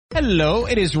Hello,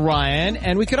 it is Ryan,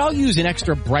 and we could all use an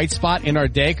extra bright spot in our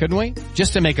day, couldn't we?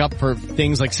 Just to make up for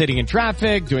things like sitting in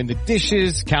traffic, doing the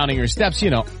dishes, counting your steps,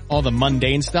 all the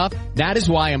mundane stuff. That is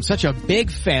why I'm such a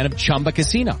big fan of Chumba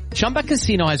Casino. Chumba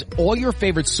Casino has all your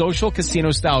favorite social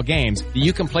casino-style games that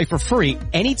you can play for free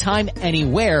anytime,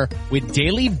 anywhere with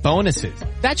daily bonuses.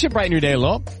 That should brighten your day a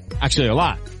little. Actually, a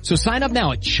lot. So sign up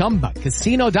now at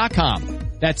ChumbaCasino.com.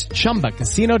 That's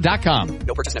ChumbaCasino.com.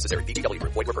 No purchase necessary. VGW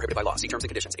Group. Void where prohibited by law. See terms and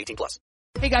conditions. 18+.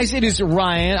 Hey guys, it is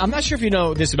Ryan. I'm not sure if you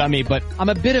know this about me, but I'm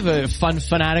a bit of a fun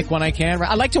fanatic when I can.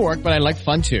 I like to work, but I like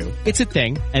fun too. It's a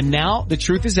thing. And now the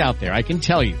truth is out there. I can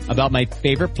tell you about my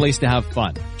favorite place to have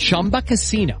fun. Chumba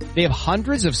Casino. They have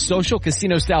hundreds of social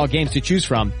casino style games to choose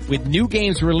from with new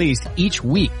games released each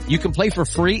week. You can play for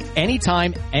free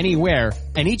anytime, anywhere.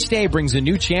 And each day brings a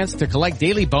new chance to collect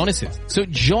daily bonuses. So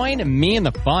join me in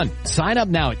the fun. Sign up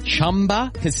now at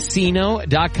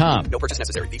ChumbaCasino.com. No purchase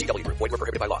necessary. VGW Group. Void where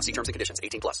prohibited by law. See terms and conditions.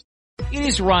 18+. It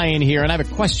is Ryan here, and I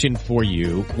have a question for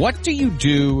you. What do you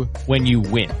do when you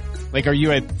win? Like, are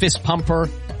you a fist pumper,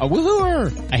 a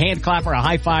woohooer, a hand clapper, a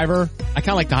high fiver? I kind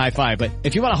of like the high five, but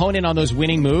if you want to hone in on those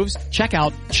winning moves, check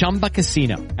out Chumba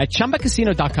Casino. At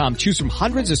ChumbaCasino.com, choose from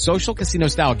hundreds of social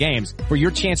casino-style games for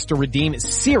your chance to redeem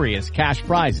serious cash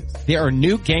prizes. There are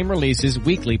new game releases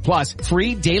weekly, plus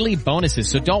free daily bonuses,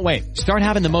 so don't wait. Start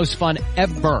having the most fun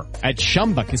ever at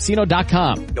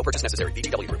ChumbaCasino.com. No purchase necessary.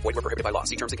 VGW Group. Void where prohibited by law.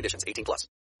 See terms and conditions. 18+.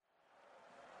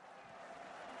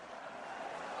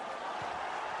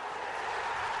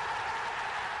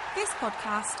 This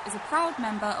podcast is a proud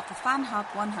member of the FanHub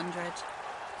 100.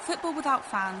 Football without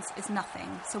fans is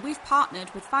nothing, so we've partnered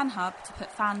with FanHub to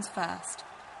put fans first.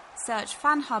 Search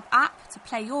FanHub app to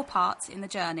play your part in the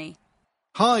journey.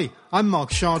 Hi, I'm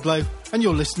Mark Shardlow, and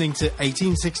you're listening to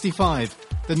 1865,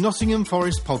 the Nottingham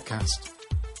Forest podcast.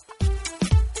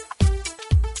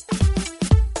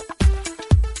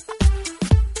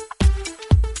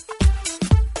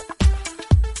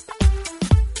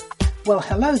 Well,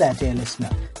 hello there, dear listener.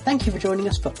 Thank you for joining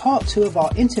us for part 2 of our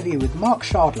interview with Mark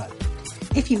Shardlow.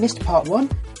 If you missed part 1,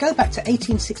 go back to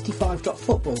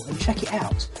 1865.football and check it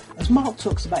out, as Mark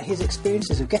talks about his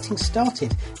experiences of getting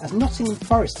started as Nottingham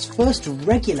Forest's first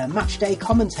regular matchday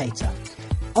commentator.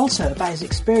 Also about his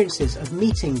experiences of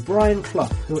meeting Brian Clough,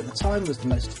 who at the time was the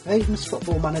most famous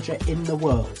football manager in the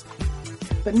world.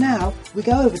 But now, we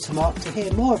go over to Mark to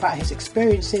hear more about his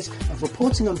experiences of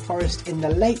reporting on Forest in the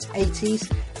late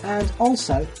 80s and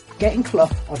also getting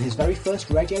Clough on his very first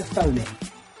radio phone-in.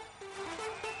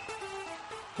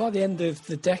 By the end of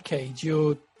the decade,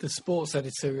 you're the sports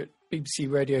editor at BBC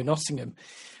Radio Nottingham.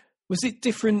 Was it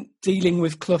different dealing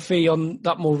with Cloughie on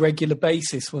that more regular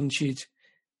basis once you'd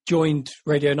joined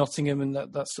Radio Nottingham and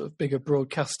that sort of bigger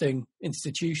broadcasting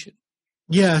institution?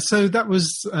 Yeah, so that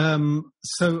was,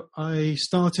 so I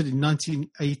started in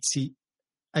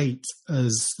 1988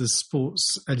 as the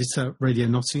sports editor at Radio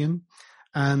Nottingham.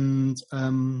 And,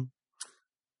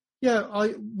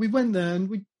 we went there and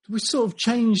we sort of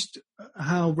changed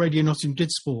how Radio Nottingham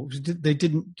did sport. They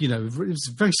didn't, it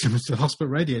was very similar to the Hospital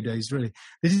Radio days, really.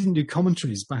 They didn't do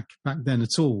commentaries back then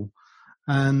at all.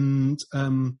 And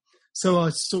so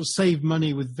I sort of saved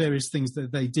money with various things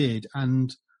that they did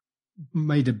and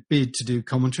made a bid to do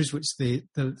commentaries, which the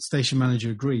station manager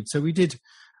agreed. So we did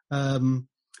a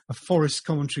Forest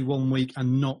commentary one week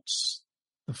and Notts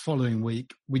the following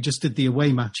week. We just did the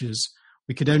away matches.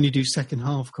 We could only do second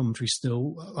half commentary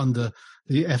still under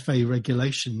the FA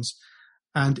regulations.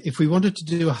 And if we wanted to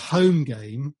do a home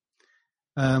game,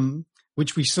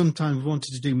 which we sometimes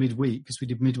wanted to do midweek because we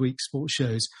did midweek sports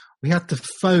shows, we had to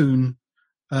phone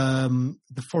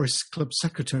the Forest Club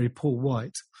secretary, Paul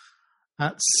White,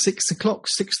 at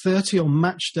 6:30 on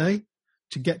match day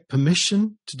to get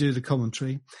permission to do the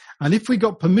commentary. And if we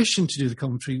got permission to do the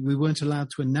commentary, we weren't allowed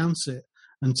to announce it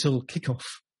until kickoff.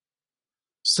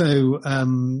 So,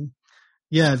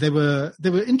 they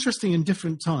were interesting in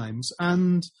different times.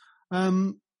 And,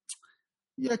 I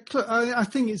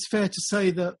think it's fair to say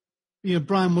that,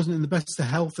 Brian wasn't in the best of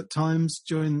health at times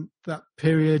during that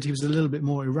period. He was a little bit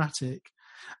more erratic.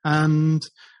 And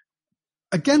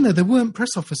again, there weren't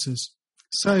press officers.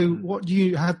 So what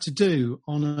you had to do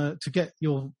to get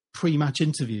your pre-match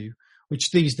interview, which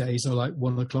these days are like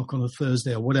 1 o'clock on a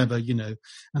Thursday or whatever,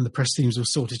 and the press teams will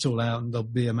sort it all out and there'll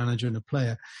be a manager and a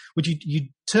player. Would you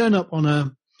turn up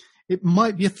it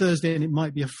might be a Thursday and it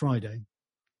might be a Friday,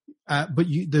 but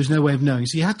there's no way of knowing.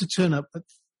 So you had to turn up at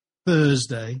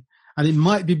Thursday, and it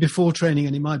might be before training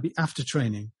and it might be after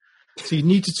training. So you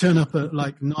need to turn up at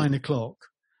like 9 o'clock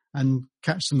and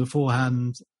catch them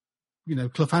beforehand,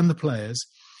 Clough and the players.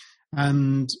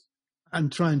 And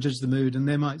and try and judge the mood. And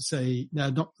they might say,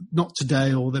 no, not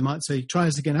today, or they might say, try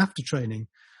us again after training.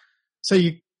 So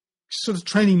you sort of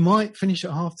training might finish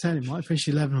at 10:30, it might finish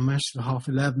 11 or match at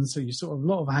 11:30. So you sort of a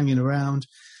lot of hanging around.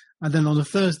 And then on a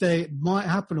Thursday, it might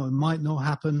happen or it might not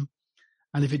happen.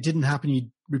 And if it didn't happen,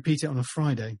 you'd repeat it on a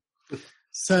Friday.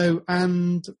 So,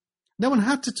 and no one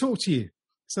had to talk to you.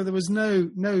 So there was no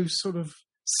sort of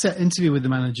set interview with the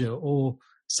manager or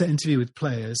set interview with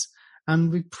players.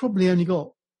 And we probably only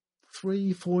got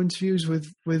 3-4 interviews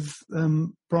with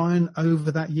Brian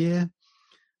over that year.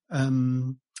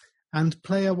 And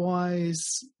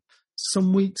player-wise,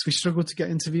 some weeks we struggled to get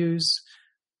interviews.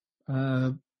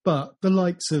 But the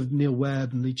likes of Neil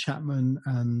Webb and Lee Chapman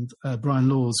and Brian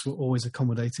Laws were always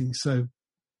accommodating. So,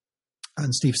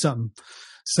 and Steve Sutton.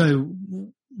 So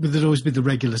there'd always be the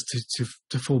regulars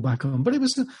to fall back on. But it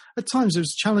was, at times, it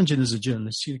was challenging as a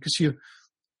journalist because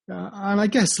and I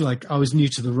guess like I was new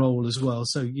to the role as well.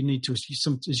 So you need to, as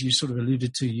you sort of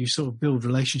alluded to, you sort of build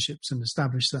relationships and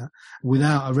establish that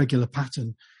without a regular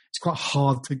pattern. It's quite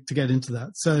hard to get into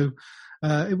that. So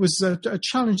it was a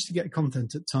challenge to get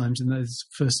content at times in those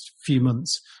first few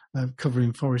months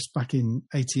covering Forest back in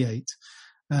 '88.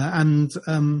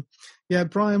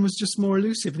 Brian was just more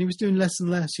elusive, and he was doing less and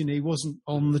less. You know, he wasn't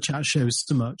on the chat shows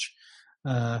so much.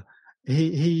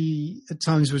 He at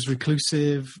times was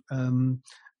reclusive, but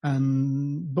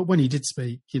when he did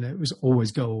speak, you know, it was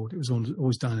always gold. It was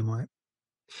always dynamite.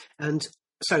 And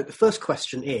so the first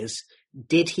question is,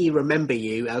 did he remember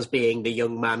you as being the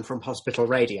young man from Hospital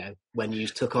Radio when you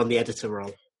took on the editor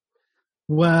role?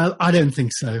 Well, I don't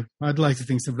think so. I'd like to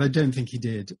think so, but I don't think he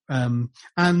did. And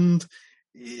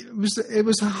it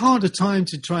was a harder time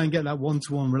to try and get that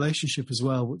one-to-one relationship as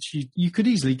well, which you could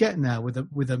easily get now with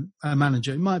a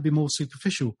manager. It might be more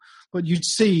superficial, but you'd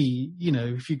see, you know,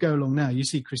 if you go along now, you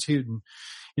see Chris Hughton,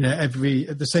 you know, at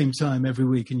the same time every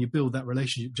week, and you build that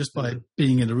relationship just by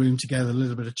being in a room together, a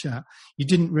little bit of chat. You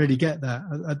didn't really get that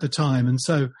at the time, and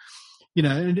so, you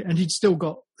know, and he'd still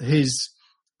got his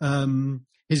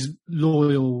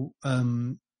loyal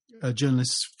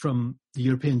journalists from the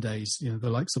European days, you know, the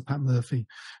likes of Pat Murphy,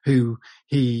 who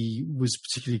he was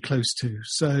particularly close to.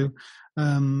 So,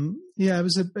 it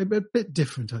was a bit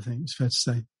different, I think it's fair to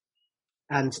say.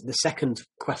 And the second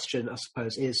question, I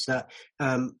suppose, is that,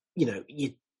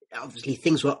 obviously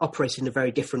things were operating in a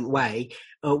very different way.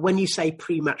 When you say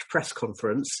pre-match press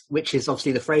conference, which is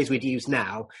obviously the phrase we'd use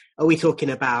now, are we talking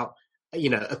about, you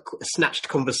know, a snatched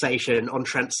conversation on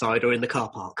Trent side or in the car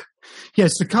park?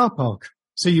 Yes, the car park.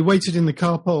 So you waited in the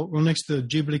car park or next to the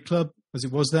Jubilee Club, as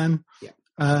it was then. Yeah.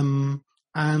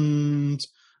 And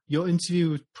your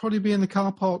interview would probably be in the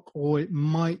car park, or it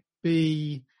might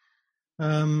be,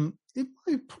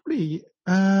 probably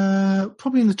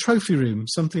in the trophy room,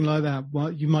 something like that.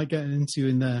 Well, you might get an interview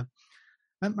in there.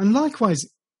 And likewise,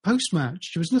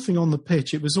 post-match, there was nothing on the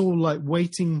pitch. It was all like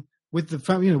waiting with the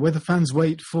where the fans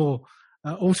wait for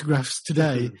autographs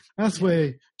today. That's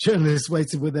where journalists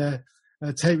waited with their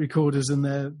tape recorders and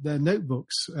their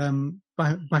notebooks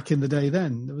back in the day.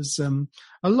 Then there was a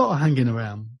lot of hanging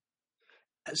around.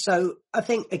 So I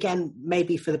think, again,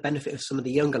 maybe for the benefit of some of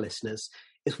the younger listeners,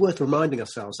 it's worth reminding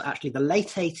ourselves that actually the late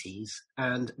 80s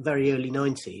and very early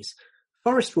 90s,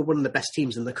 Forest were one of the best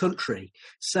teams in the country.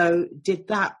 So did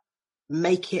that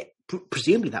make it,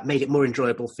 presumably that made it more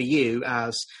enjoyable for you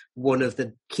as one of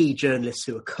the key journalists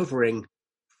who are covering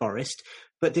Forest,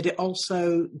 but did it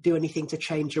also do anything to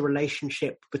change your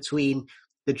relationship between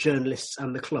the journalists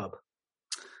and the club?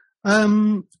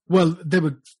 Well,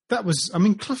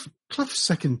 Clough's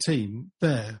second team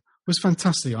there was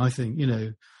fantastic, I think. You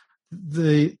know,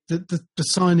 the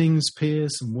signings,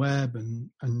 Pearce and Webb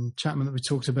and Chapman that we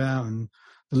talked about, and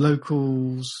the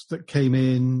locals that came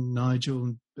in,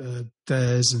 Nigel and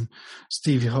Des and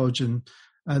Stevie Hodge, and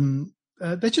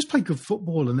they just played good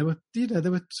football, and they were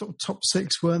sort of top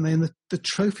six, weren't they? And the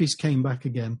trophies came back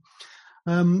again.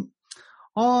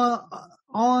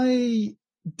 I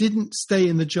didn't stay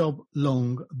in the job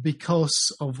long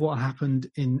because of what happened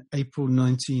in April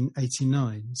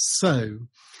 1989. So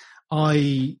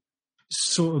I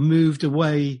sort of moved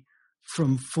away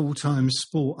from full-time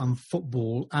sport and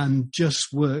football and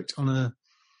just worked on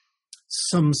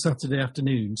some Saturday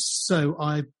afternoons. So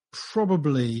I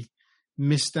probably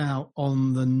missed out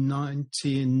on the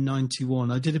 90 and 91.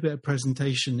 I did a bit of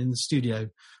presentation in the studio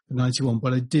for 91,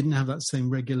 but I didn't have that same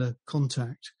regular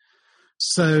contact.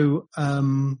 So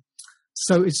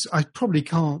it's, I probably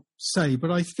can't say, but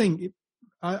I think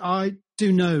I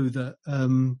do know that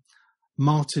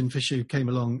Martin Fisher, who came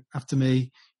along after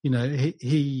me, you know,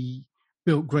 he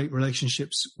built great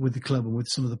relationships with the club and with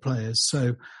some of the players.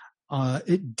 So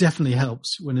it definitely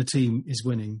helps when a team is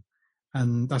winning.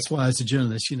 And that's why, as a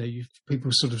journalist,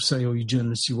 people sort of say, "Oh, you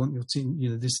journalists, you want your team,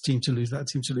 this team to lose, that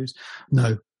team to lose."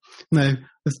 No, the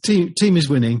team is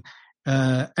winning.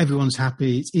 Everyone's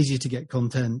happy. It's easier to get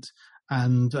content,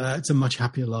 and it's a much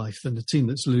happier life than the team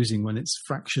that's losing when it's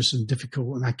fractious and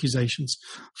difficult and accusations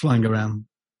flying around.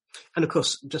 And of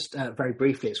course, just very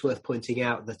briefly, it's worth pointing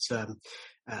out that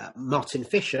Martin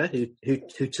Fisher, who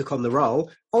took on the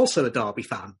role, also a Derby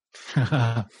fan.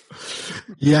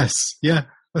 Yes, yeah.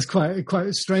 That's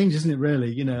quite strange, isn't it,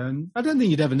 really? And I don't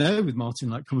think you'd ever know with Martin,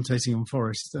 like commentating on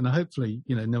Forest. And hopefully,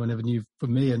 no one ever knew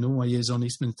from me and all my years on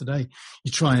Eastman Today.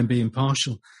 You try and be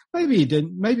impartial. Maybe you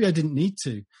didn't. Maybe I didn't need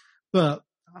to. But,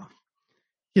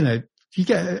 you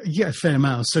get a fair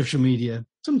amount of social media.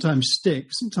 Sometimes stick.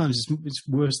 Sometimes it's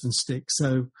worse than stick.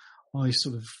 So I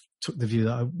sort of took the view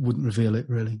that I wouldn't reveal it,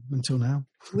 really, until now.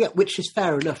 Yeah, which is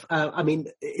fair enough.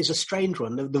 It's a strange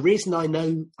one. The reason I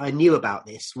knew about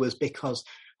this was because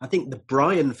I think the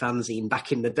Brian fanzine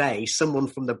back in the day, someone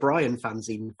from the Brian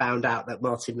fanzine found out that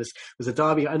Martin was a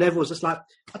Derby, and everyone was just like,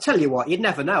 "I'll tell you what, you'd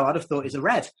never know. I'd have thought he's a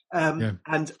Red." And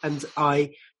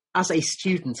I, as a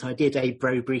student, I did a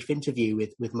very brief interview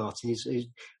with Martin.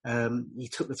 He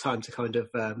took the time to kind of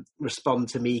respond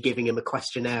to me, giving him a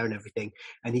questionnaire and everything,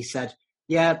 and he said,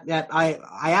 Yeah,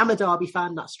 I am a Derby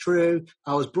fan, that's true.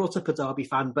 I was brought up a Derby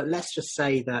fan, but let's just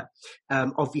say that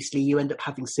obviously you end up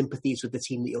having sympathies with the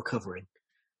team that you're covering.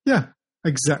 Yeah,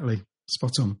 exactly.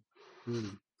 Spot on.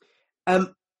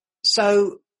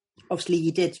 So obviously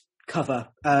you did cover,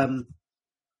 what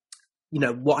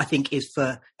I think is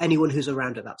for anyone who's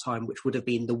around at that time, which would have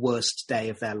been the worst day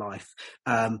of their life.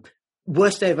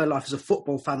 Worst day of their life as a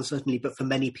football fan, certainly, but for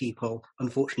many people,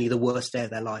 unfortunately, the worst day of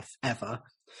their life ever.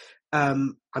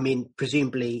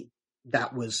 Presumably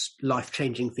that was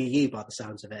life-changing for you by the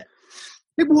sounds of it.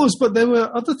 It was, but there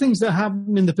were other things that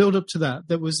happened in the build-up to that.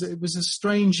 It was a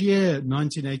strange year,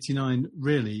 1989,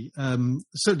 really.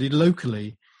 Certainly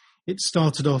locally, it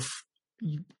started off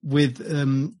with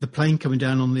the plane coming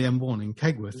down on the M1 in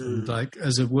Kegworth. And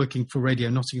as working for Radio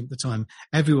Nottingham at the time,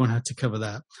 everyone had to cover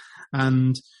that.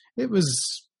 And it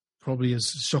was probably as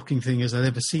shocking thing as I'd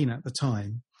ever seen at the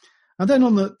time. And then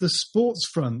on the sports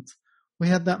front, we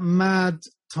had that mad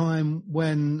time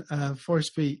when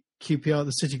Forest beat QPR at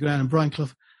the City Ground and Brian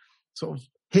Clough sort of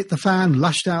hit the fan,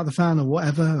 lashed out the fan or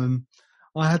whatever. And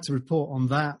I had to report on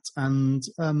that. And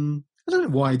I don't know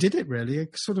why I did it, really.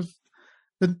 It sort of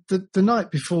the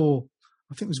night before,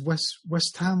 I think it was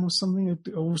West Ham or something,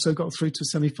 it also got through to a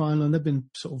semi-final, and there'd been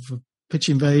sort of a pitch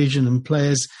invasion and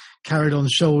players carried on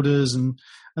shoulders. And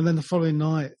then the following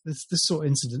night, this sort of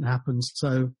incident happened.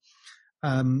 So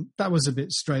that was a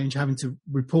bit strange having to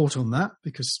report on that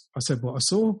because I said what I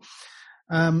saw.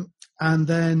 And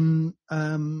then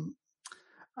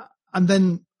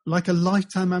like a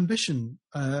lifetime ambition,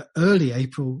 early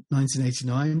April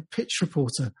 1989, pitch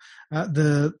reporter at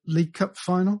the League Cup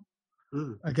final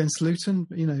against Luton,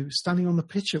 standing on the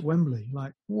pitch at Wembley.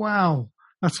 Like, wow,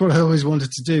 that's what I always wanted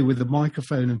to do with the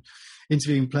microphone and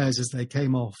interviewing players as they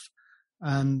came off.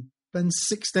 And then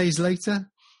 6 days later,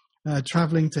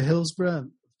 travelling to Hillsborough,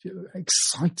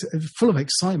 full of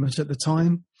excitement at the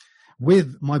time,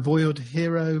 with my boyhood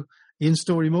hero, Ian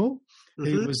Storey-Moore,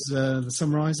 who was the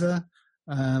summariser,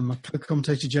 my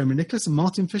co-commentator, Jeremy Nicholas, and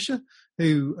Martin Fisher,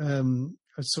 who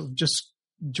had sort of just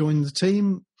joined the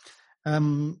team.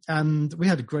 And we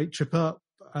had a great trip up.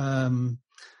 I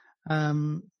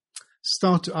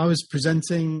was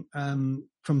presenting from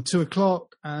 2:00,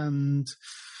 and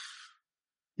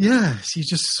yes, you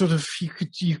just sort of you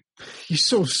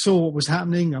sort of saw what was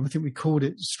happening. I think we called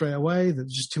it straight away. There were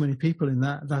just too many people in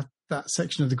that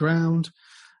section of the ground.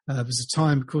 There was a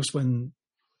time, of course, when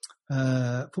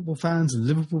football fans and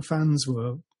Liverpool fans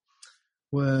were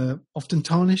often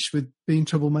tarnished with being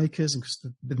troublemakers, because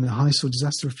there'd been the Highsall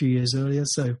disaster a few years earlier.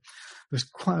 So there was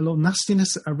quite a lot of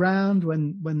nastiness around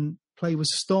when play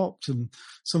was stopped, and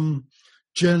some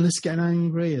journalists getting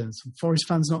angry and some Forest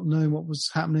fans not knowing what was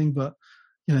happening. But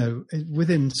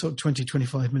within sort of 20,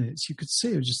 25 minutes, you could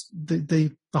see it was just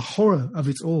the horror of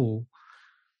it all.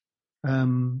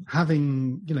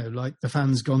 Having, like the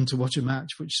fans gone to watch a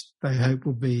match, which they hope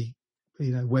will be,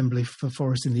 Wembley for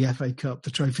Forest in the FA Cup, the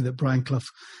trophy that Brian Clough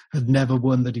had never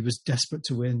won, that he was desperate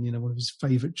to win, one of his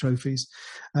favourite trophies.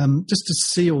 Just to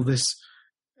see all this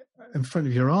in front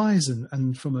of your eyes,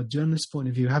 and from a journalist's point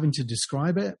of view, having to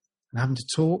describe it and having to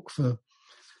talk for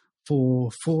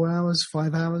 4 hours,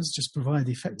 5 hours, just provide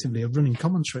effectively a running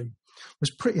commentary, was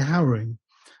pretty harrowing.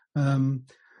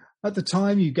 At the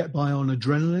time, you get by on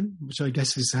adrenaline, which I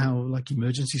guess is how like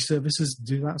emergency services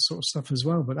do that sort of stuff as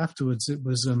well. But afterwards, it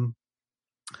was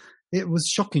it was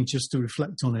shocking just to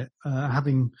reflect on it,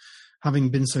 having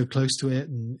been so close to it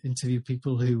and interview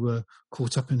people who were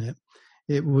caught up in it.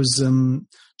 It was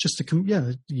just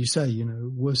you say,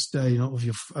 worst day not of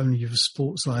only your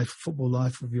sports life, football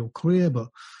life, of your career, but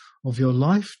of your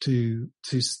life. To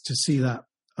see that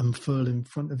unfurl in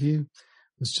front of you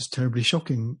was just terribly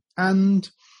shocking. And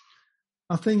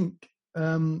I think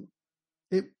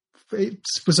it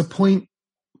was a point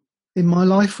in my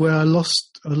life where I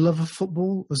lost a love of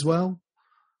football as well.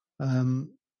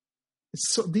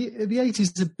 It's sort of the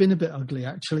 80s have been a bit ugly,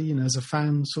 actually, as a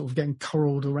fan, sort of getting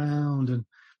corralled around and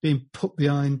being put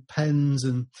behind pens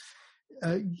and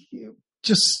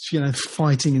just,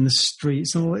 fighting in the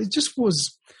streets and all. It just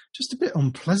was just a bit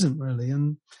unpleasant, really.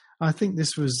 And I think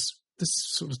this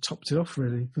sort of topped it off,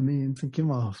 really, for me, in thinking,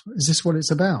 well, is this what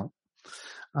it's about?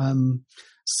 At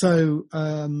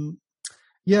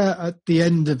the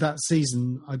end of that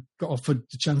season, I got offered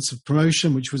the chance of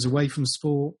promotion, which was away from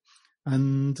sport.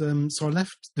 And so I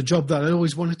left the job that I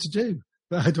always wanted to do.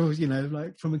 That I'd always,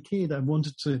 like from a kid, I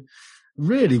wanted to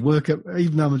really work at,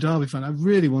 even though I'm a Derby fan, I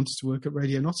really wanted to work at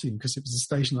Radio Nottingham because it was the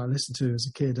station I listened to as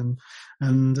a kid.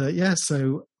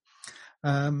 So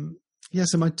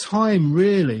my time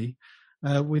really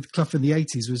with Clough in the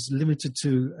 80s was limited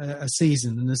to a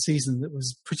season, and a season that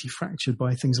was pretty fractured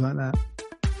by things like that.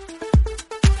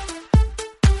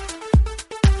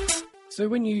 So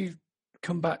when you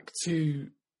come back to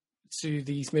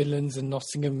the East Midlands and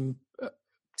Nottingham,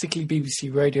 particularly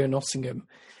BBC Radio Nottingham,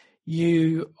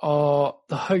 you are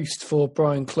the host for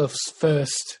Brian Clough's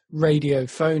first radio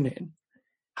phone-in.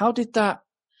 How did that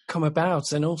come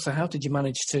about? And also, how did you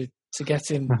manage to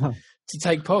get him to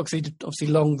take part? Because he'd obviously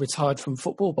long retired from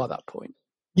football by that point.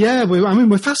 Yeah,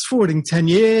 we're fast-forwarding 10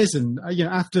 years. And,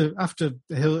 after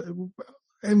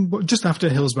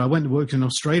Hillsborough, I went to work in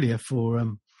Australia for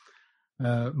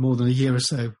more than a year or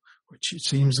so, which it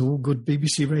seems all good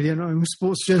BBC Radio Nottingham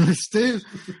sports journalists do.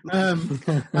 I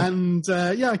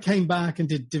came back and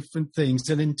did different things.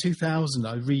 And in 2000,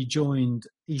 I rejoined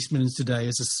East Midlands Today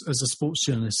as a sports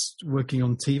journalist working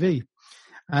on TV.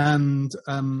 And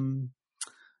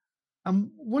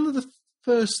one of the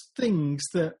first things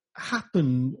that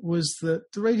happened was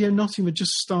that the Radio Nottingham had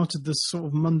just started this sort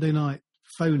of Monday night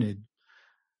phone-in,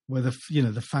 where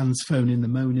the fans phone in, the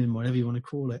moan in, whatever you want to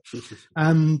call it.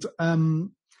 And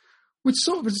which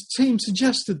sort of as a team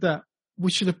suggested that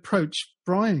we should approach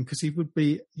Brian, because he would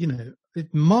be, in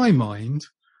my mind,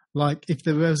 like if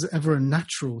there was ever a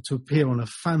natural to appear on a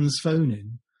fan's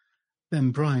phone-in, then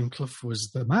Brian Clough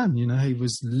was the man. He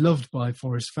was loved by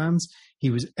Forest fans. He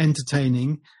was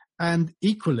entertaining, and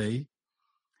equally,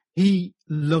 he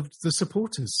loved the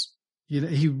supporters.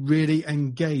 He really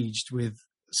engaged with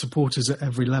supporters at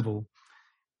every level.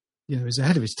 He was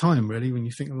ahead of his time, really, when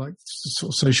you think of like sort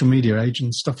of social media age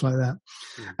and stuff like that.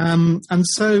 And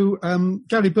so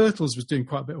Gary Birtles was doing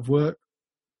quite a bit of work,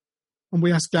 and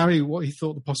we asked Gary what he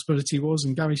thought the possibility was,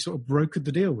 and Gary sort of brokered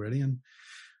the deal, really. And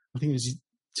I think it was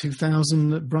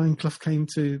 2000 that Brian Clough came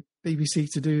to BBC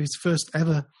to do his first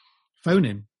ever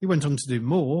phone-in. He went on to do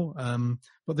more,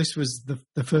 but this was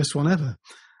the first one ever.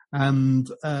 And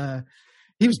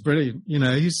he was brilliant.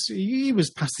 He was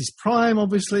past his prime,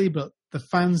 obviously, but the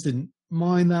fans didn't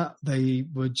mind that. They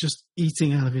were just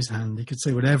eating out of his hand. He could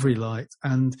say whatever he liked.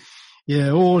 And,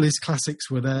 all his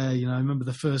classics were there. I remember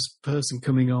the first person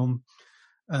coming on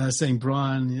saying,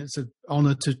 Brian, it's an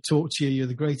honour to talk to you. You're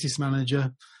the greatest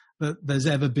manager that there's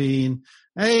ever been.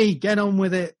 Hey, get on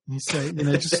with it. And he'd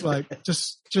say,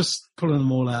 just pulling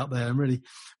them all out there and really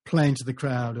playing to the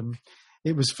crowd. And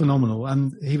it was phenomenal.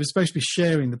 And he was supposed to be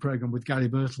sharing the programme with Gary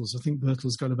Birtles. I think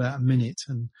Birtles got about a minute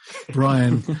and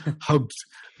Brian hugged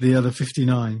the other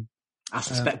 59. I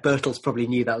suspect Birtles probably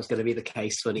knew that was going to be the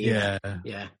case when he... Yeah.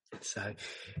 So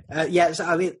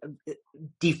I mean,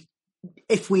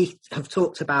 if we have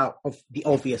talked about the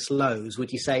obvious lows,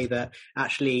 would you say that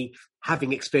actually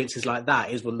having experiences like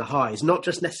that is one of the highs, not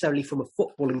just necessarily from a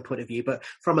footballing point of view, but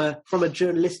from a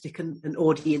journalistic and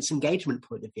audience engagement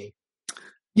point of view?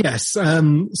 Yes,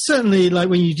 certainly. Like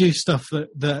when you do stuff that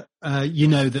that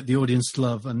the audience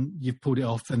love and you've pulled it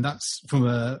off, and that's from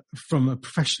a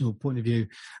professional point of view,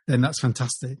 then that's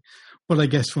fantastic. But I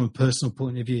guess from a personal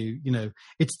point of view,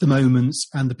 it's the moments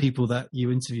and the people that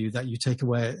you interview that you take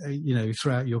away,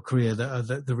 throughout your career that are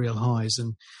the real highs.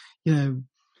 And and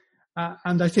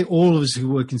I think all of us who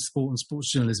work in sport and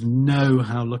sports journalism know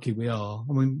how lucky we are.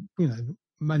 I mean,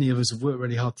 many of us have worked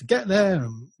really hard to get there,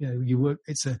 and you work.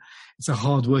 It's a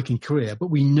hard-working career, but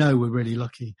we know we're really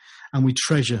lucky, and we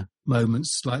treasure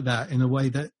moments like that in a way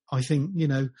that I think,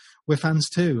 we're fans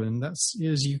too. And that's,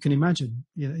 as you can imagine,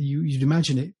 you'd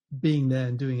imagine it being there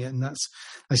and doing it. And that's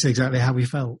exactly how we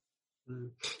felt.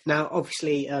 Now,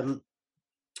 obviously,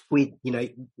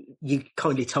 you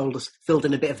kindly told us, filled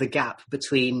in a bit of the gap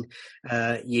between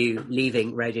you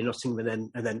leaving Radio Nottingham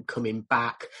and then coming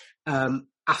back.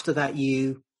 After that,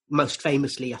 you most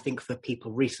famously, I think for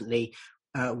people recently,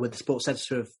 were the sports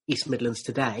editor of East Midlands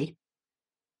Today.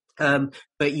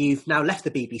 But you've now left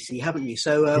the BBC, haven't you?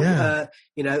 So,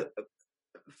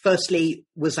 firstly,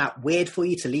 was that weird for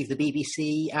you to leave the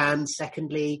BBC? And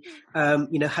secondly, how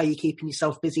are you keeping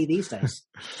yourself busy these days?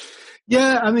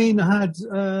 Yeah, I mean, I had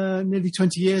nearly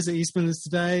 20 years at East Midlands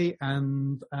Today,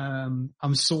 and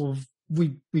I'm sort of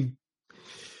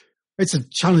it's a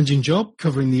challenging job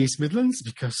covering the East Midlands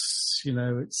because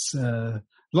it's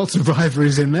lots of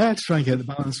rivalries in there to try and get the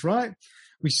balance right.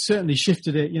 We certainly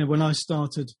shifted it. When I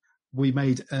started, we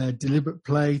made a deliberate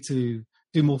play to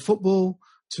do more football,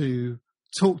 to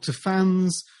talk to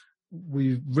fans.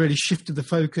 We really shifted the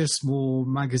focus, more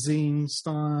magazine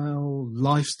style,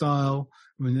 lifestyle.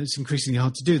 I mean, it's increasingly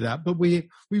hard to do that, but we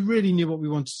really knew what we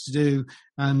wanted to do,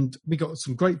 and we got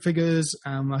some great figures.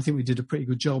 I think we did a pretty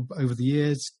good job over the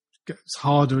years. It's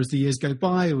harder as the years go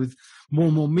by with more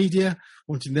and more media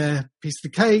wanting their piece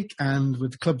of the cake, and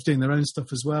with the clubs doing their own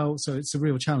stuff as well. So it's a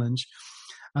real challenge.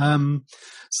 Having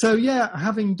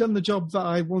done the job that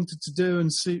I wanted to do and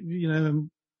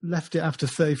left it after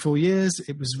 34 years,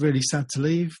 it was really sad to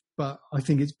leave, but I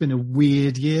think it's been a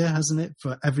weird year, hasn't it,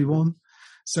 for everyone?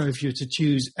 So if you're to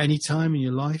choose any time in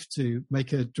your life to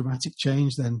make a dramatic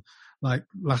change, then like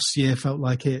last year felt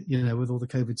like it, with all the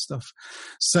COVID stuff.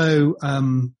 So,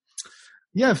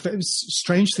 it was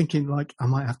strange thinking like I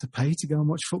might have to pay to go and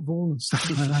watch football and stuff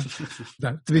like that.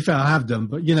 But, to be fair, I have done,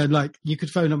 but you could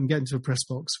phone up and get into a press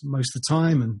box most of the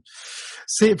time and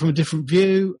see it from a different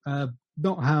view,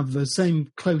 not have the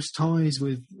same close ties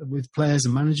with players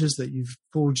and managers that you've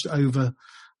forged over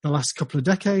the last couple of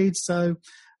decades. So,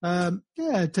 a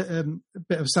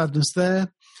bit of sadness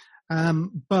there.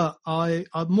 But I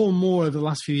more and more over the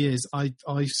last few years, I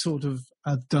sort of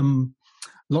have done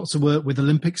lots of work with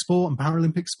Olympic sport and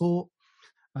Paralympic sport.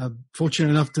 Fortunate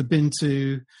enough to have been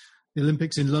to the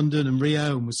Olympics in London and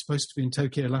Rio, and was supposed to be in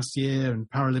Tokyo last year, and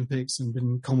Paralympics, and been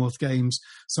in Commonwealth Games.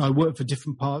 So I work for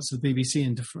different parts of the BBC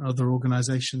and different other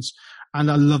organisations. And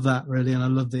I love that really. And I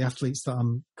love the athletes that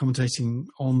I'm commentating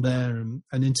on there and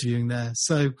interviewing there.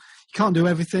 So you can't do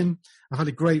everything. I've had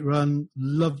a great run,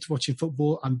 loved watching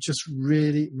football. I'm just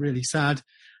really, really sad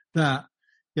that,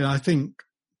 I think,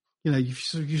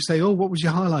 you say, oh, what was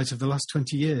your highlight of the last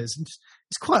 20 years? And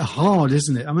it's quite hard,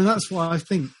 isn't it? I mean, that's why I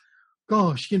think,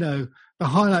 gosh, the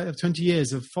highlight of 20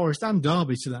 years of Forest and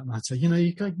Derby, to that matter,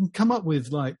 you can come up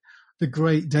with like the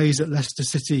great days at Leicester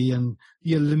City and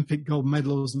the Olympic gold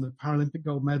medals and the Paralympic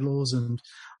gold medals. And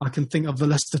I can think of the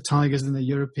Leicester Tigers and their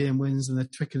European wins and their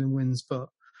Twickenham wins. But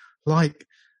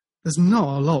there's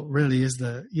not a lot really, is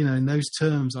there? In those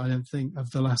terms, I don't think of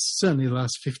certainly the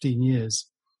last 15 years.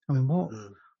 I mean,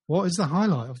 what is the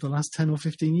highlight of the last 10 or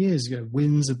 15 years?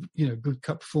 Wins of, good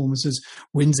cup performances,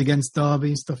 wins against Derby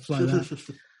and stuff like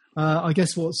that. I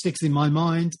guess what sticks in my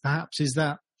mind, perhaps, is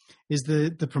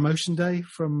the promotion day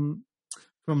from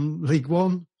League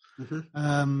One.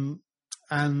 Mm-hmm.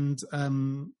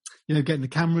 Getting the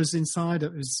cameras inside.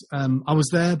 It was, I was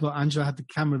there, but Angela had the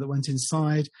camera that went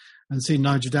inside, and seeing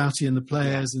Nigel Doughty and the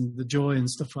players and the joy and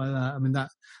stuff like that. I mean,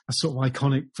 that's sort of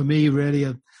iconic for me, really,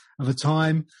 of a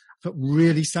time. I felt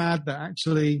really sad that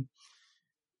actually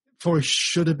Forest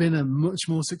should have been a much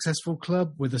more successful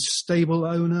club with a stable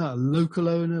owner, a local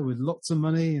owner with lots of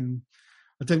money, and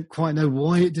I don't quite know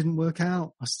why it didn't work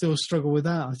out. I still struggle with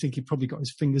that. I think he probably got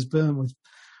his fingers burnt with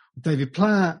David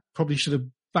Platt, probably should have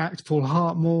backed Paul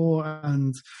Hart more,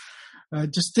 and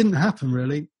just didn't happen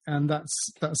really. And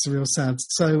that's real sad.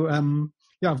 So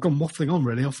I've gone waffling on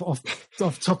really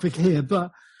off topic here,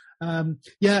 but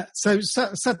so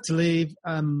sad to leave,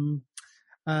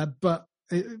 but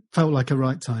it felt like a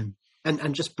right time.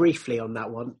 And just briefly on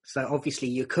that one, so obviously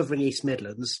you're covering East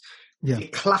Midlands. Yeah. The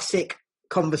classic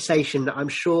conversation that I'm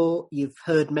sure you've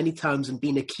heard many times and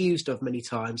been accused of many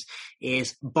times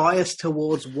is bias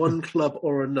towards one club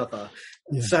or another.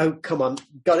 Yeah. So come on,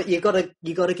 you got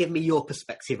to give me your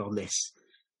perspective on this.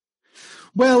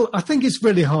 Well, I think it's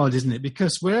really hard, isn't it?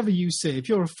 Because wherever you sit, if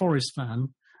you're a Forest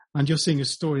fan and you're seeing a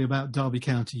story about Derby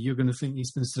County, you're going to think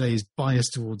East Midlands Today is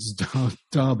biased towards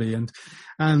Derby,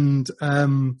 and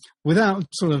without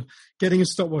sort of getting a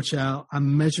stopwatch out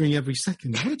and measuring every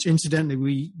second, which incidentally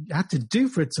we had to do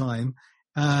for a time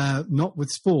not with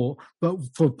sport, but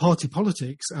for party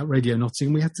politics at Radio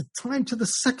Nottingham. We had to time to the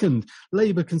second,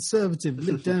 Labour, Conservative,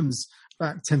 Lib Dems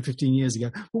back 10, 15 years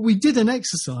ago. But we did an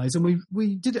exercise, and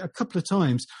we did it a couple of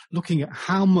times, looking at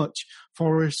how much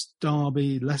Forest,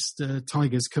 Derby, Leicester,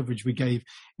 Tigers coverage we gave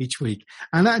each week.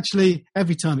 And actually,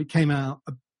 every time it came out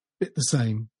a bit the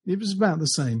same. It was about the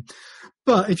same.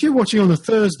 But if you're watching on a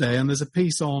Thursday and there's a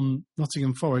piece on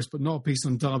Nottingham Forest, but not a piece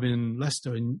on Derby and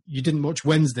Leicester, and you didn't watch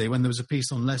Wednesday when there was a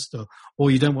piece on Leicester, or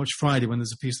you don't watch Friday when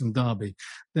there's a piece on Derby,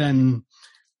 then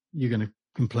you're going to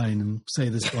complain and say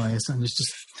there's bias. And it's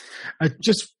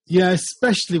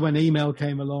especially when email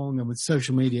came along and with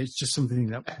social media, it's just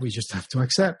something that we just have to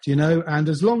accept, And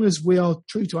as long as we are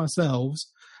true to ourselves,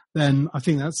 then I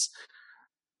think that's,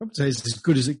 I would say it's as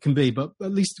good as it can be, but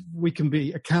at least we can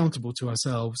be accountable to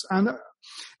ourselves. And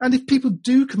if people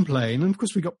do complain, and of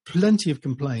course we got plenty of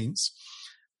complaints,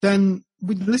 then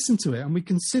we listen to it and we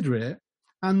consider it.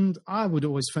 And I would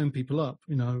always phone people up,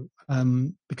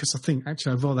 because I think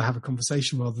actually I'd rather have a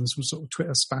conversation rather than some sort of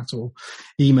Twitter spat or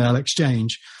email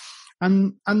exchange.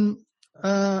 And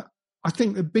I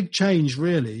think the big change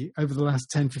really over the last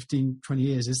 10, 15, 20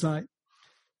 years is like,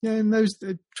 in those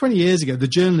 20 years ago, the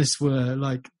journalists were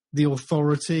like the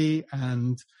authority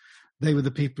and they were the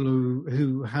people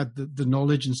who had the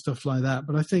knowledge and stuff like that.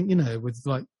 But I think, with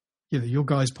like, your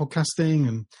guys podcasting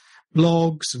and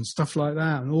blogs and stuff like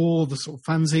that and all the sort of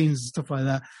fanzines and stuff like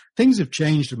that, things have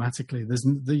changed dramatically. There's,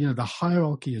 the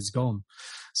hierarchy has gone.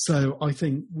 So I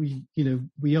think we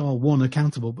are, one,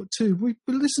 accountable, but two, we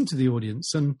listen to the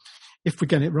audience. And if we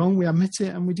get it wrong, we admit it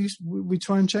and we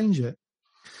try and change it.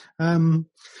 But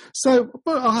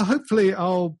hopefully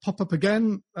I'll pop up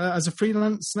again as a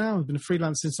freelance now. I've been a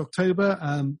freelance since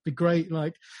October. Be great,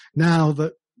 like now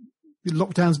that the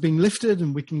lockdown's being lifted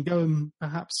and we can go and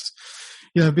perhaps,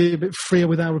 be a bit freer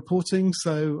with our reporting.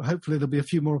 So hopefully there'll be a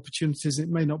few more opportunities. It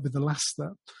may not be the last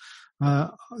that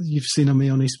you've seen on me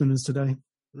on Eastmidlands today.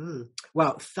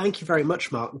 Well, thank you very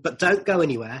much, Mark. But don't go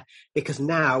anywhere, because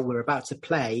now we're about to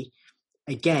play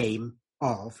a game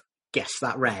of Guess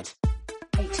That Red.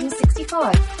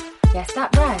 1865. Guess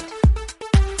That Red.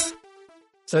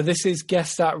 So this is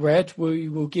Guess That Red. We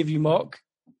will give you, Mark,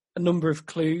 a number of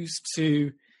clues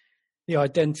to the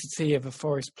identity of a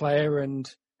Forest player,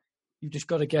 and you've just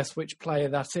got to guess which player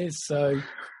that is. So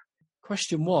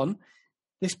question 1.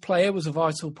 This player was a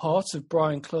vital part of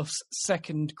Brian Clough's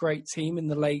second great team in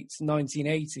the late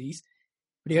 1980s,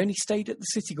 but he only stayed at the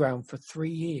City Ground for 3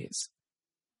 years.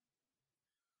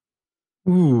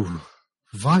 Ooh.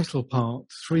 Vital part,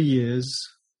 3 years.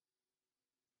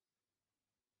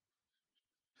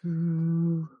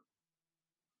 Neil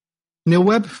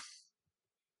Webb?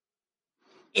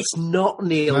 It's not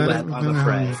Neil Webb, I'm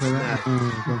afraid.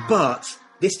 No. But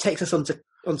this takes us on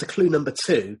to clue number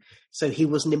 2. So he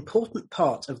was an important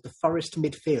part of the Forest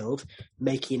midfield,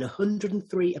 making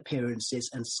 103 appearances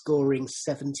and scoring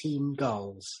 17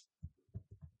 goals.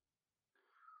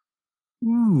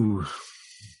 Ooh.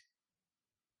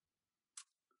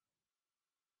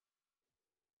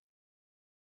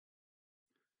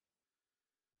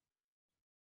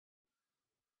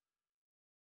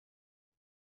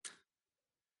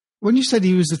 When you said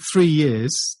he was at 3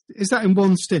 years, is that in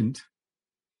one stint?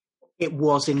 It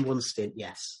was in one stint,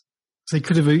 yes. So he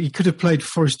could have played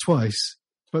Forest twice,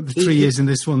 but the 3 years in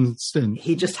this one stint.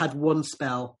 He just had one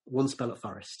spell at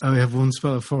Forest. Oh, he had one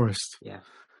spell at Forest. Yeah.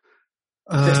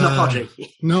 So it's not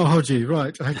Hodgie. No Hodgie,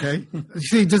 right? Okay.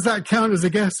 See, does that count as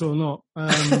a guess or not?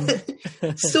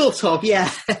 Sort of, yeah.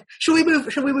 Shall we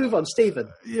move on,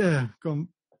 Stephen? Yeah, go on.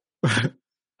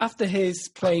 After his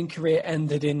playing career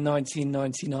ended in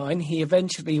 1999, he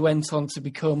eventually went on to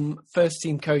become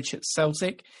first-team coach at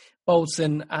Celtic,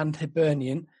 Bolton and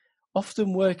Hibernian,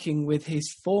 often working with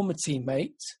his former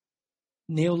teammate,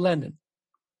 Neil Lennon.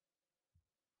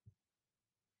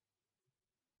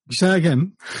 Say that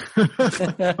again.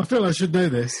 I feel I should know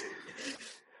this.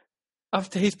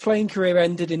 After his playing career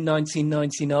ended in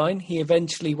 1999, he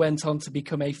eventually went on to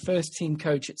become a first-team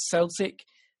coach at Celtic,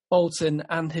 Bolton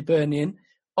and Hibernian,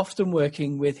 often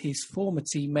working with his former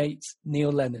teammate,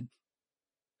 Neil Lennon.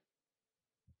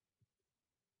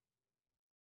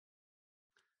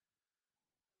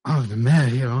 Oh, the mayor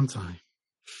here, aren't I?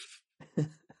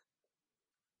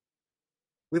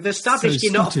 We've established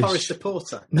you're not a Forest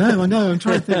supporter. No, I know. I'm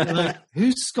trying to think,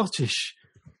 who's Scottish?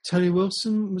 Terry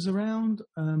Wilson was around.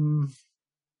 It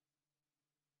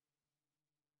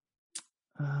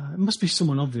must be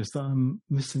someone obvious that I'm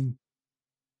missing.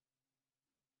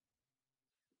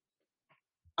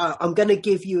 I'm going to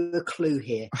give you a clue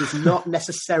here. He's not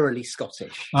necessarily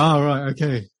Scottish. Oh, right,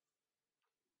 okay.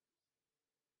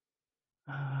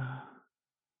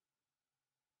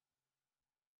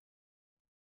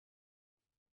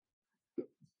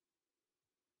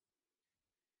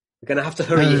 We're going to have to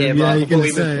hurry you here, yeah, Mark. you're going to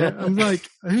before we say move it. on. I'm like,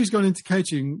 who's gone into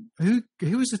coaching? Who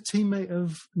was a teammate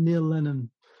of Neil Lennon?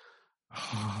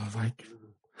 Oh, like.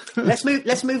 Let's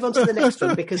move on to the next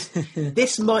one, because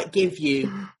this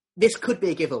could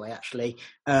be a giveaway actually,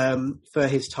 for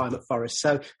his time at Forest.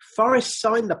 So Forest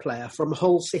signed the player from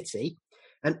Hull City,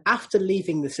 and after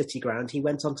leaving the City ground, he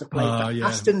went on to play for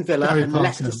Aston Villa Gary and Parker.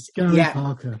 Leicester. Gary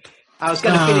Parker. I was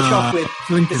going to finish off with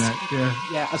blinking it,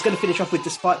 yeah. I was going to finish off with,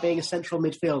 despite being a central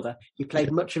midfielder, he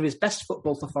played much of his best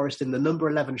football for Forest in the number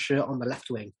 11 shirt on the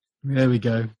left wing. There we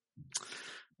go.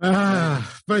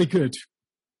 Very good.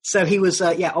 So he was,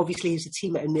 obviously he was a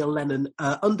teammate of Neil Lennon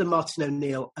under Martin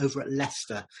O'Neill over at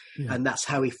Leicester. Yeah. And that's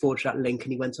how he forged that link.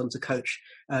 And he went on to coach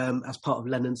as part of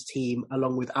Lennon's team,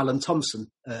 along with Alan Thompson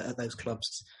at those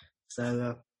clubs.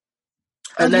 So,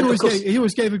 and then, he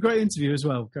always gave a great interview as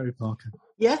well, Gary Parker.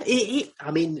 Yeah, it's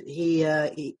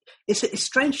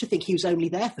strange to think he was only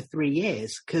there for 3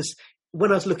 years, because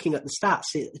when I was looking at the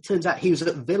stats, it turns out he was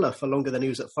at Villa for longer than he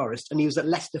was at Forest, and he was at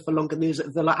Leicester for longer than he was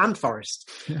at Villa and Forest.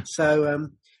 Yeah. So,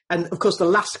 and of course, the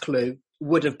last clue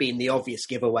would have been the obvious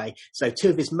giveaway. So 2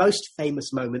 of his most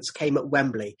famous moments came at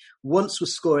Wembley. Once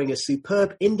was scoring a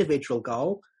superb individual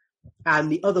goal,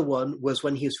 and the other one was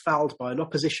when he was fouled by an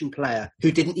opposition player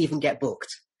who didn't even get booked.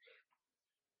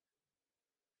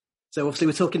 So obviously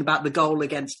we're talking about the goal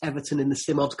against Everton in the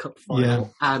Simod Cup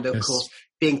final, and of course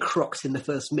being crocked in the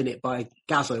first minute by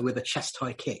Gazzo with a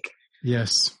chest-high kick.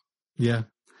 Yes, yeah.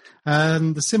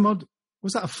 And the Simod,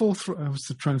 was that a 4-3? I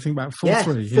was trying to think about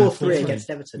 4-3. 4-3 against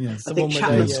Everton. Yeah. I think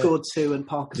Chapman scored 2 and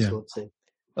Parker scored 2.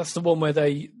 That's the one where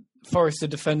Forest are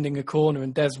defending a corner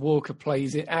and Des Walker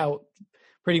plays it out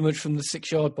pretty much from the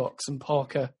 6-yard box, and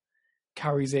Parker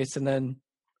carries it and then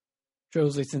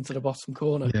drills it into the bottom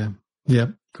corner. Yeah,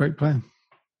 great play.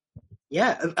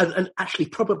 Yeah, and actually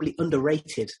probably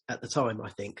underrated at the time, I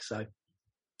think. So,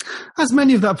 as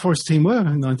many of that Forest team were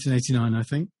in 1989, I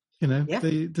think. You know,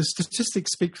 the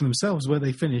statistics speak for themselves where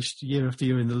they finished year after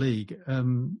year in the league.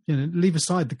 Leave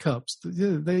aside the cups,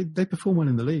 they perform well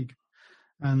in the league,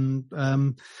 and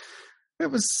it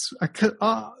was a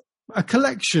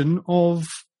collection of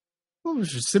what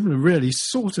was similar, really,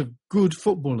 sort of good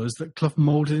footballers that Clough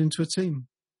moulded into a team.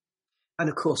 And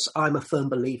of course, I'm a firm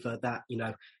believer that,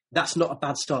 that's not a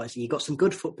bad start. Is it? You've got some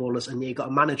good footballers and you've got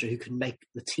a manager who can make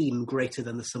the team greater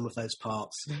than the sum of those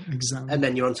parts. Exactly. And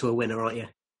then you're onto a winner, aren't you?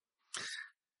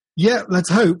 Yeah, let's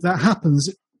hope that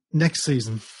happens next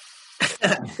season.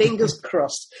 Fingers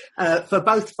crossed for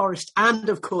both Forest and,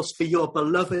 of course, for your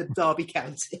beloved Derby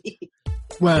County.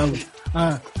 Well,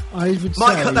 I would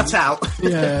Might cut that out.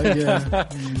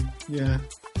 Yeah.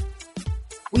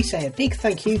 We say a big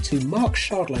thank you to Mark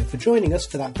Shardlow for joining us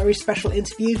for that very special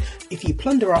interview. If you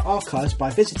plunder our archives by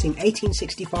visiting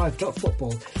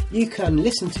 1865.football, you can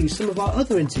listen to some of our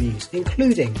other interviews,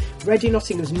 including Radio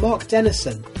Nottingham's Mark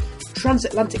Dennison,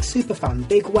 transatlantic superfan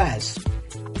Big Wes,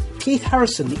 Keith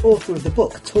Harrison, the author of the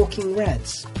book Talking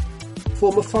Reds,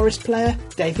 former Forest player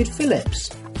David Phillips,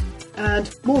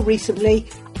 and more recently,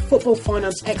 football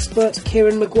finance expert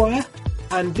Kieran Maguire,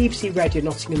 and BBC Radio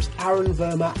Nottingham's Aaron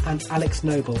Verma and Alex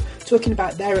Noble, talking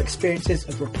about their experiences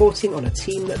of reporting on a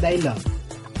team that they love.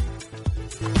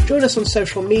 Join us on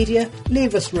social media,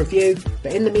 leave us a review,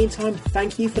 but in the meantime,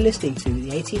 thank you for listening to the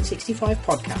 1865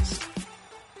 podcast.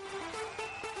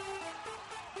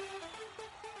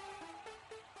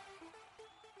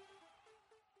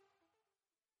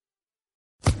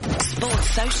 Sports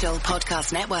Social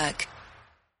Podcast Network.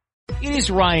 It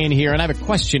is Ryan here, and I have a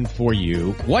question for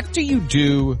you. What do you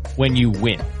do when you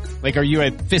win? Like, are you a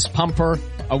fist pumper,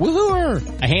 a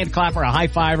woohooer, a hand clapper, a high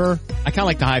fiver? I kind of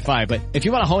like the high five, but if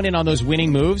you want to hone in on those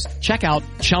winning moves, check out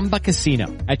Chumba Casino.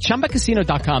 At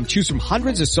ChumbaCasino.com, choose from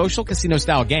hundreds of social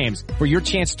casino-style games for your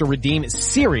chance to redeem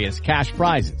serious cash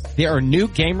prizes. There are new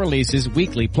game releases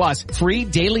weekly, plus free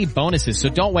daily bonuses, so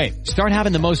don't wait. Start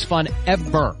having the most fun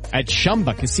ever at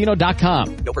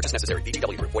ChumbaCasino.com. No purchase necessary.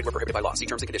 VGW Group. Void where prohibited by law. See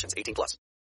terms and conditions. 18+.